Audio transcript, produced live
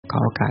ข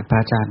อโอกาสพระ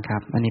อาจารย์ครั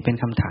บอันนี้เป็น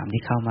คำถาม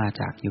ที่เข้ามา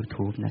จาก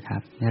YouTube นะครั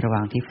บในระหว่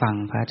างที่ฟัง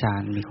พระอาจา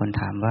รย์มีคน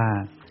ถามว่า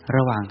ร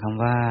ะหว่างค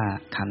ำว่า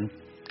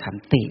ขัน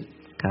ติ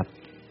กับ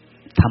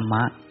ธรรม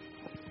ะ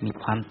มี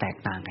ความแตก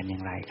ต่างกันอย่า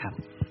งไรครับ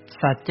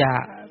สัจจะ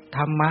ธ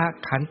รรมะ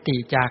ขันติ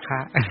จาคะ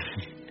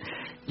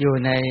อยู่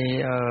ใน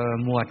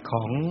หมวดข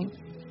อง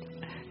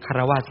ฆร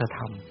าวาสธ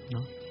รรมเน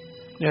าะ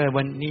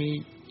วันนี้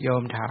โย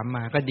มถามม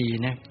าก็ดี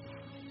นะ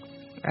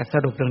ส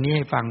รุปตรงนี้ใ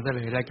ห้ฟังซะเ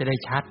ลยเราจะได้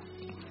ชัด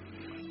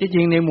ที่จ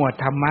ริงในหมวด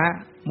ธรรมะ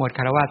หมวดฆ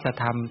ราวาส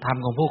ธรรมธรรม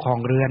ของผู้ครอ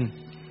งเรือน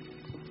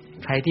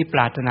ใครที่ป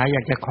รารถนาอย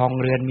ากจะครอง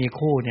เรือนมี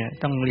คู่เนี่ย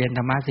ต้องเรียนธ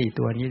รรมะ4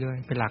ตัวนี้ด้วย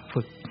เป็นหลัก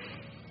ฝึก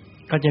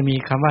ก็จะมี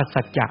คำว่า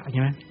สัจจะใ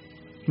ช่ไหม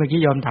เมื่อกี้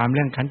โยมถามเ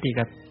รื่องขันติ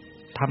กับ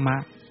ธรรมะ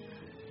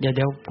เดี๋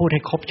ยวพูดใ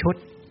ห้ครบชุด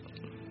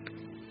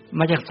ม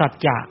าจากสัจ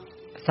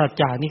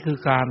จะนี่คือ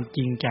ความจ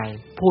ริงใจ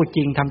พูดจ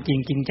ริงทำจริง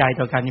จริงใจ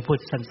ต่อกันนี่พูด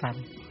สั้น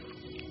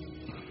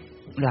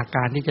ๆหลักก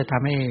ารที่จะท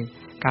ำให้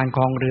การค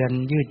รองเรือน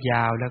ยืดย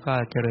าวแล้วก็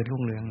เจริญ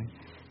รุ่งเรือง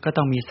ก็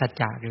ต้องมีสัจ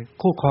จะหรือ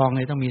คู่ครองเ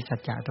ลยต้องมีสัจ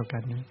จะต่อกั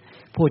นนะ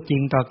พูดจริ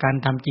งต่อกัน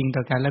ทำจริงต่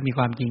อกันและมีค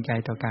วามจริงใจ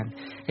ต่อกัน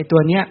ไอ้ตั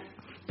วเนี้ย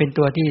เป็น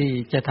ตัวที่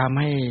จะทำ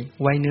ให้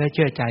ไว้เนื้อเ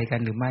ชื่อใจกัน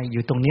หรือไม่อ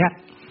ยู่ตรงเนี้ย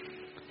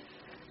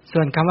ส่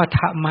วนคำว่าธ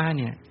รรมะ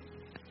เนี่ย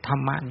ธร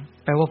รมะ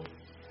แปล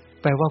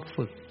ว่า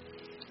ฝึก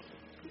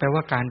แปลว่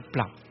าการป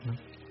รับ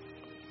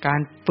การ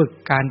ฝึก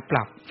การป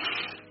รับ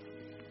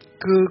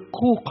คือ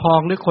คู่ครอ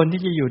งหรือคน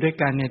ที่จะอยู่ด้วย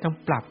กันเนี่ยต้อง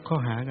ปรับเข้า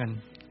หากัน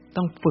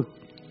ต้องฝึก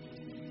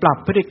ปรับ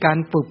พฤติกรรม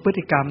ฝึกพฤ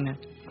ติกรรมเนี่ย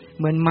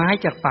เหมือนไม้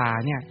จากป่า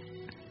เนี่ย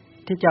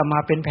ที่จะมา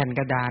เป็นแผ่นก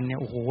ระดานเนี่ย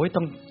โอ้โห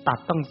ต้องตัด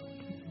ต้อง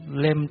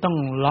เล็มต้อง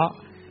เลาะ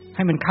ใ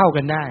ห้มันเข้า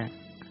กันได้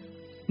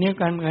เนี่ย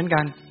กันเหมือนกั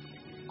น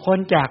คน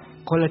จาก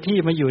คนละที่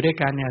มาอยู่ด้วย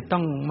กันเนี่ยต้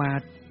องมา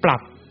ปรั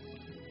บ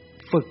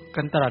ฝึก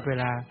กันตลอดเว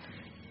ลา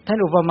ท่าน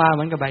อุปมาเห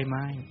มือนกับใบไ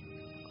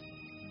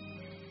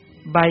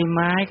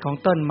ม้ของ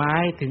ต้นไม้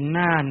ถึงห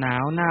น้าหนา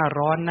วหน้า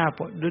ร้อนหน้า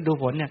ฤดู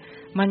ฝนเนี่ย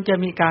มันจะ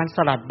มีการส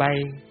ลัดใบ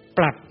ป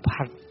รับ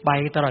ผัดใบ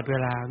ตลอดเว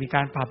ลามีก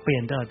ารปรับเปลี่ย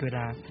นตลอดเว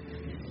ลา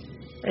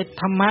ไอ้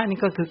ธรรมะนี่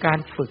ก็คือการ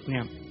ฝึกเนี่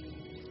ย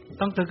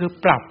ก็คือ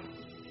ปรั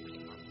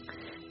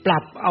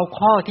บเอา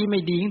ข้อที่ไ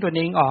ม่ดีของตัวเ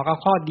องออกเอา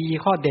ข้อดี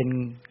ข้อเด่น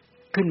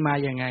ขึ้นมา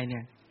ยังไงเนี่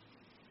ย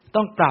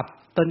ต้องปรับ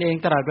ตนเอง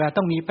ตลอดเวลา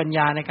ต้องมีปัญญ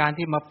าในการ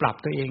ที่มาปรับ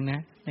ตัวเองนะ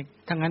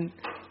ถ้า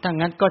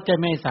งั้นก็จะ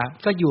ไม่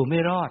ก็อยู่ไม่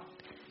รอด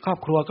ครอบ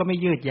ครัวก็ไม่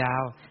ยืดยา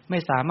วไม่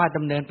สามารถด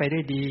ำเนินไปได้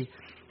ดี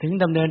ถึง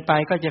ดำเนินไป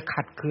ก็จะ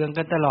ขัดเคือง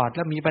กันตลอดแ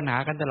ล้วมีปัญหา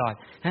กันตลอด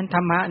ฉะนั้นธ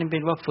รรมะนี่เป็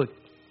นว่าฝึก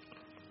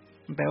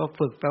แปลว่า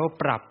ฝึกแปลว่า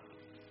ปรับ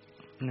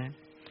นะ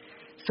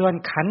ส่วน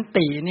ขัน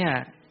ติเนี่ย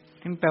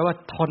มันแปลว่า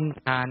ทน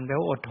ทานแปล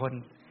ว่าอดท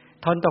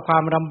นต่อควา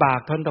มลำบาก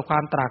ทนต่อควา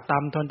มตรากตร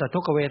ำทนต่อทุ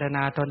กขเวทน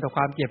าทนต่อค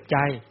วามเจ็บใจ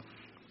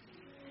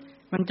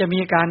มันจะมี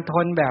การท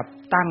นแบบ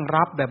ตั้ง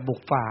รับแบบบุก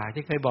ฝ่า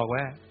ที่เคยบอก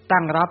ว่า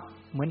ตั้งรับ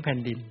เหมือนแผ่น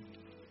ดิ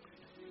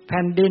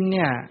นเ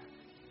นี่ย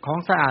ของ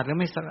สะอาดหรือ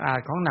ไม่สะอาด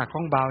ของหนักข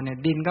องเบาเนี่ย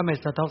ดินก็ไม่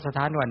สะทกสะ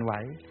ท้านหวั่นไหว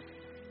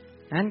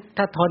นั้น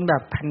ถ้าทนแบ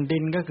บแผ่นดิ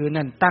นก็คือ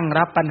นั่นตั้ง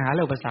รับปัญหาแล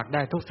ะอุปสรรคไ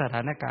ด้ทุกสถ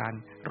านการณ์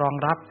รอง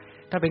รับ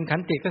ถ้าเป็นขั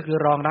นติก็คือ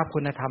รองรับคุ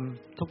ณธรรม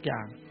ทุกอย่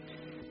าง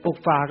บุก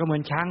ฝ่าก็เหมือ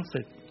นช้าง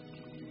ศึก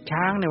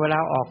ช้างในเวลา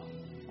อ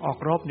อก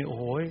รบเนี่ยโอ้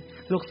โห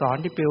ลูกศร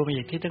ที่ปลิวมาจ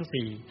ากทิศทั้ง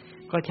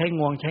4ก็ใช้ง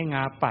วงใช้ง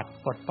าปัด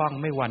ปลดป้อง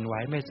ไม่หวั่นไหว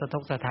ไม่สะท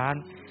กสะท้าน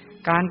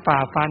การฝ่า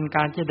ฟันก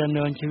ารจะดำเ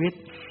นินชีวิต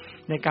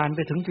ในการไป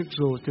ถึง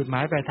จุดหม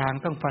ายปลายทาง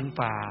ต้องฟัน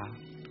ฝ่า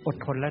อด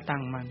ทนและตั้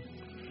งมั่น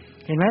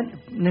เห็นไหม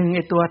1ไ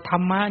อ้ตัวธร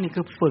รมะนี่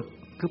คือฝึก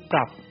คือป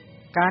รับ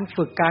การ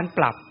ฝึกการป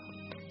รับ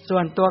ส่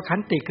วนตัวขัน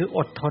ติคืออ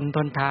ดทนท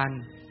นทาน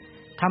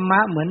ธรรมะ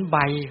เหมือนใบ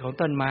ของ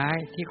ต้นไม้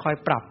ที่คอย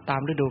ปรับตา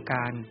มฤดูก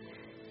าล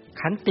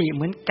ขันติเห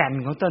มือนแก่น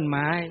ของต้นไ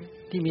ม้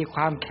ที่มีคว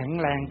ามแข็ง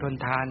แรงทน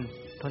ทาน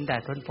ทนแด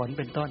ดทนฝนเ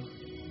ป็นต้น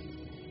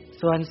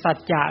ส่วนสัจ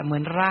จะเหมื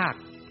อนรา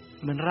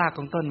กข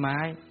องต้นไม้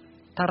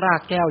ถ้ารา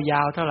กแก้วย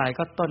าวเท่าไหร่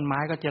ก็ต้นไม้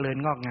ก็เจริญ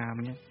งอกงาม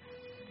เนี่ย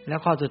แล้ว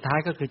ข้อสุดท้าย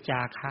ก็คือจ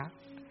าคะ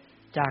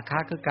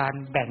คือการ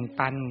แบ่ง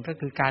ปันก็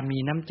คือการมี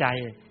น้ำ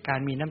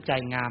ใจ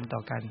งามต่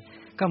อกัน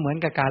ก็เหมือน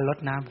กับการรด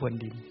น้ำพรวน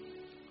ดิน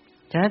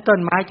ฉะนั้นต้น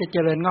ไม้จะเจ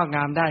ริญงอกง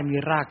ามได้มี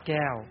รากแ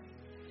ก้ว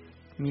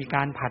มีก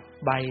ารผัด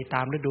ใบต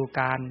ามฤดูก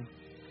าล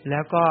แล้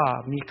วก็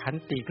มีขัน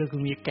ติก็คื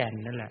อมีแก่น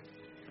นั่นแหละ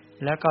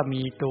แล้วก็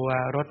มีตัว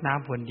รดน้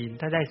ำพรวนดิน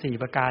ถ้าได้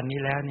4ประการนี้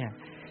แล้วเนี่ย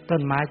ต้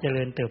นไม้เจ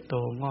ริญเติบโต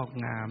งอก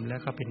งามแล้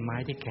วก็เป็นไม้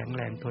ที่แข็งแ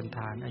รงทนท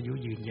านอายุ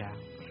ยืนยาว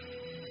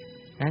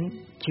นั้น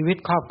ชีวิต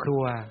ครอบครั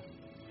ว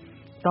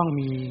ต้อง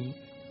มี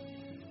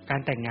กา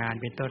รแต่งงาน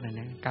เป็นต้น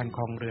นะการค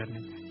รองเรือน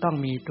ต้อง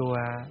มีตัว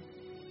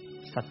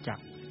สัจจะ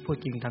พูด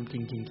จริงทำจริ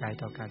งจริงใจ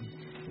ต่อกัน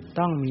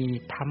ต้องมี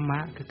ธรรมะ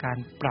คือการ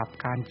ปรับ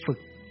การฝึก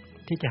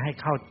ที่จะให้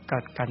เข้า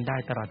กันได้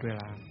ตลอดเว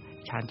ลา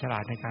ชาญฉลา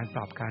ดในการป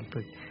รับการ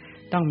ฝึก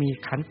ต้องมี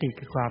ขันติ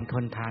คือความท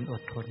นทานอ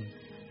ดทน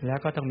แล้ว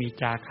ก็ต้องมี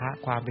จาคะ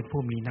ความเป็น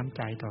ผู้มีน้ำใ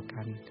จต่อ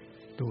กัน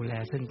ดูแล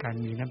ซึ่งการ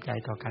มีน้ำใจ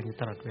ต่อกันอยู่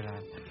ตลอดเวลา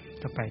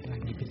ต่อไปได้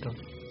นี้เป็นต้น